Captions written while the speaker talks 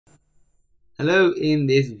Hello, in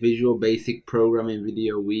this Visual Basic programming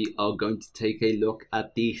video, we are going to take a look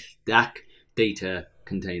at the stack data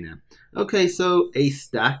container. Okay, so a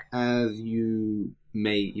stack, as you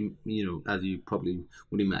probably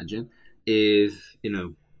would imagine, is,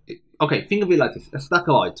 okay, think of it like this, a stack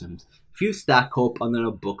of items. If you stack up on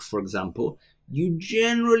a books, for example, you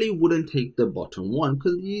generally wouldn't take the bottom one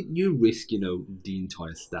because you risk, the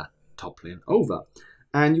entire stack toppling over.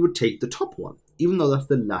 And you would take the top one, even though that's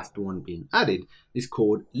the last one being added. It's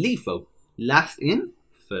called LIFO, last in,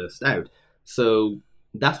 first out. So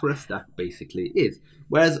that's what a stack basically is.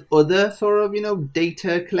 Whereas other sort of,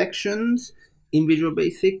 data collections in Visual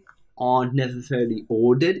Basic aren't necessarily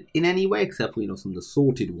ordered in any way, except for, some of the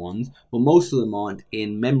sorted ones, but most of them aren't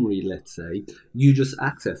in memory, let's say. You just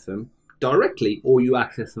access them directly, or you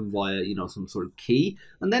access them via, some sort of key,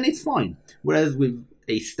 and then it's fine. Whereas with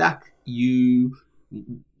a stack,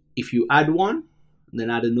 if you add one, then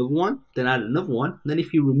add another one, then add another one, then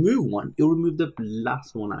if you remove one, you'll remove the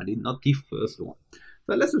last one added, not the first one.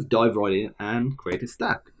 So let's just dive right in and create a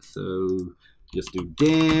stack. So just do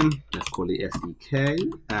dim, let's call it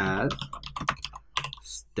SDK as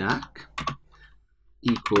stack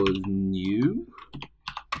equals new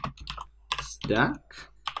stack.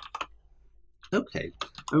 Okay,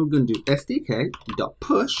 and we're going to do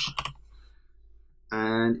SDK.push.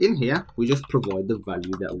 And in here, we just provide the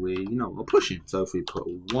value that we, are pushing. So if we put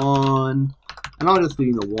 1, and I'll just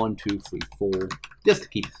do, 1, 2, 3, 4, just to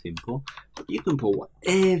keep it simple. But you can put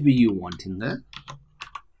whatever you want in there.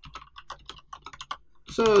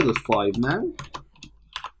 So there's 5 now.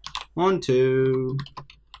 1, 2,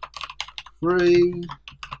 3,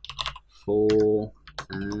 4,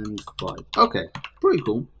 and 5. Okay, pretty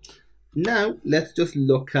cool. Now let's just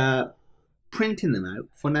look at printing them out.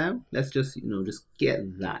 For now, let's just just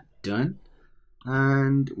get that done,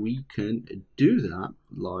 and we can do that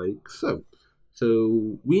like so.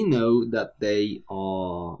 So we know that they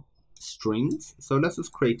are strings, so let's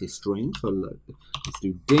just create a string. So let's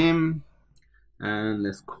do dim, and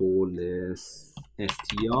let's call this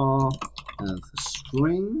str as a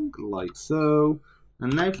string like so.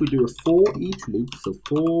 And now if we do a for each loop, so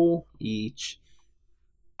for each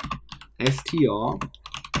str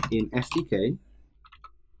in SDK,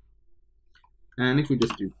 and if we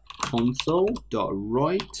just do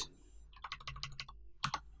console.write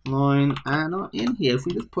line, and in here if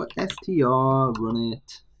we just put str, run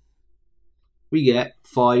it, we get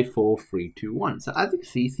 5, 4, 3, 2, 1. So as you can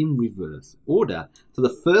see, it's in reverse order. So the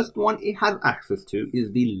first one it has access to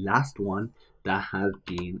is the last one that has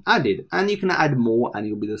been added, and you can add more and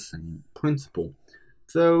it'll be the same principle.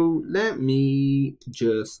 So let me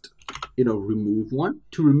just remove one.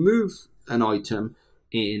 To remove an item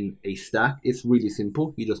in a stack, it's really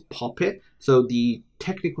simple. You just pop it. So the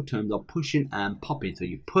technical terms are pushing and popping. So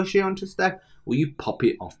you push it onto stack or you pop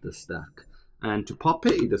it off the stack. And to pop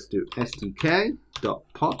it, you just do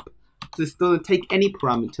stk.pop. This doesn't take any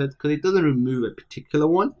parameters because it doesn't remove a particular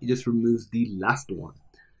one. It just removes the last one.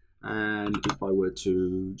 And if I were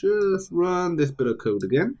to just run this bit of code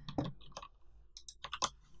again,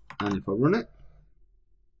 and if I run it,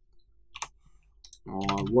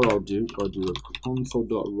 what I'll do a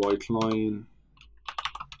console.writeLine,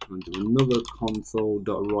 and do another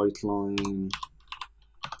console.writeLine, and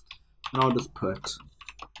I'll just put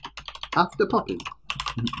after popping,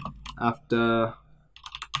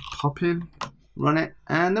 run it,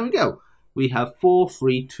 and there we go. We have 4,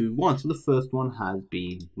 3, 2, 1. So the first one has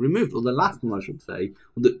been removed, or the last one I should say,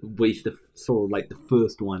 sort of like the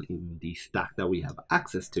first one in the stack that we have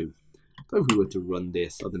access to. So if we were to run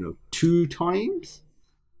this, I don't know, 2 times,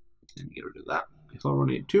 let me get rid of that. If I run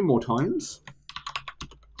it 2 more times,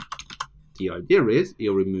 the idea is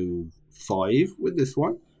it'll remove 5 with this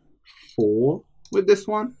one, 4 with this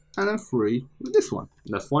one, and then 3 with this one.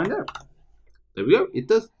 Let's find out. There we go. It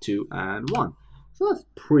does 2 and 1. So that's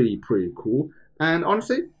pretty cool. And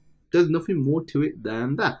honestly, there's nothing more to it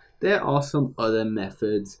than that. There are some other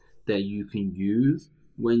methods that you can use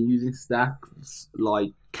when using stacks,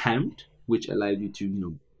 like count, which allows you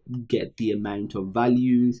to get the amount of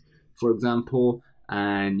values, for example,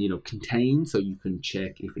 and contain, so you can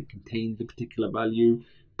check if it contains a particular value.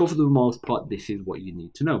 But for the most part, this is what you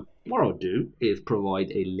need to know. What I'll do is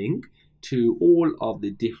provide a link to all of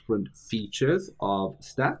the different features of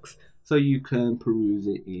stacks, so you can peruse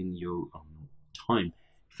it in your own time.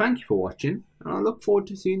 Thank you for watching, and I look forward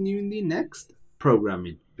to seeing you in the next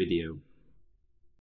programming video.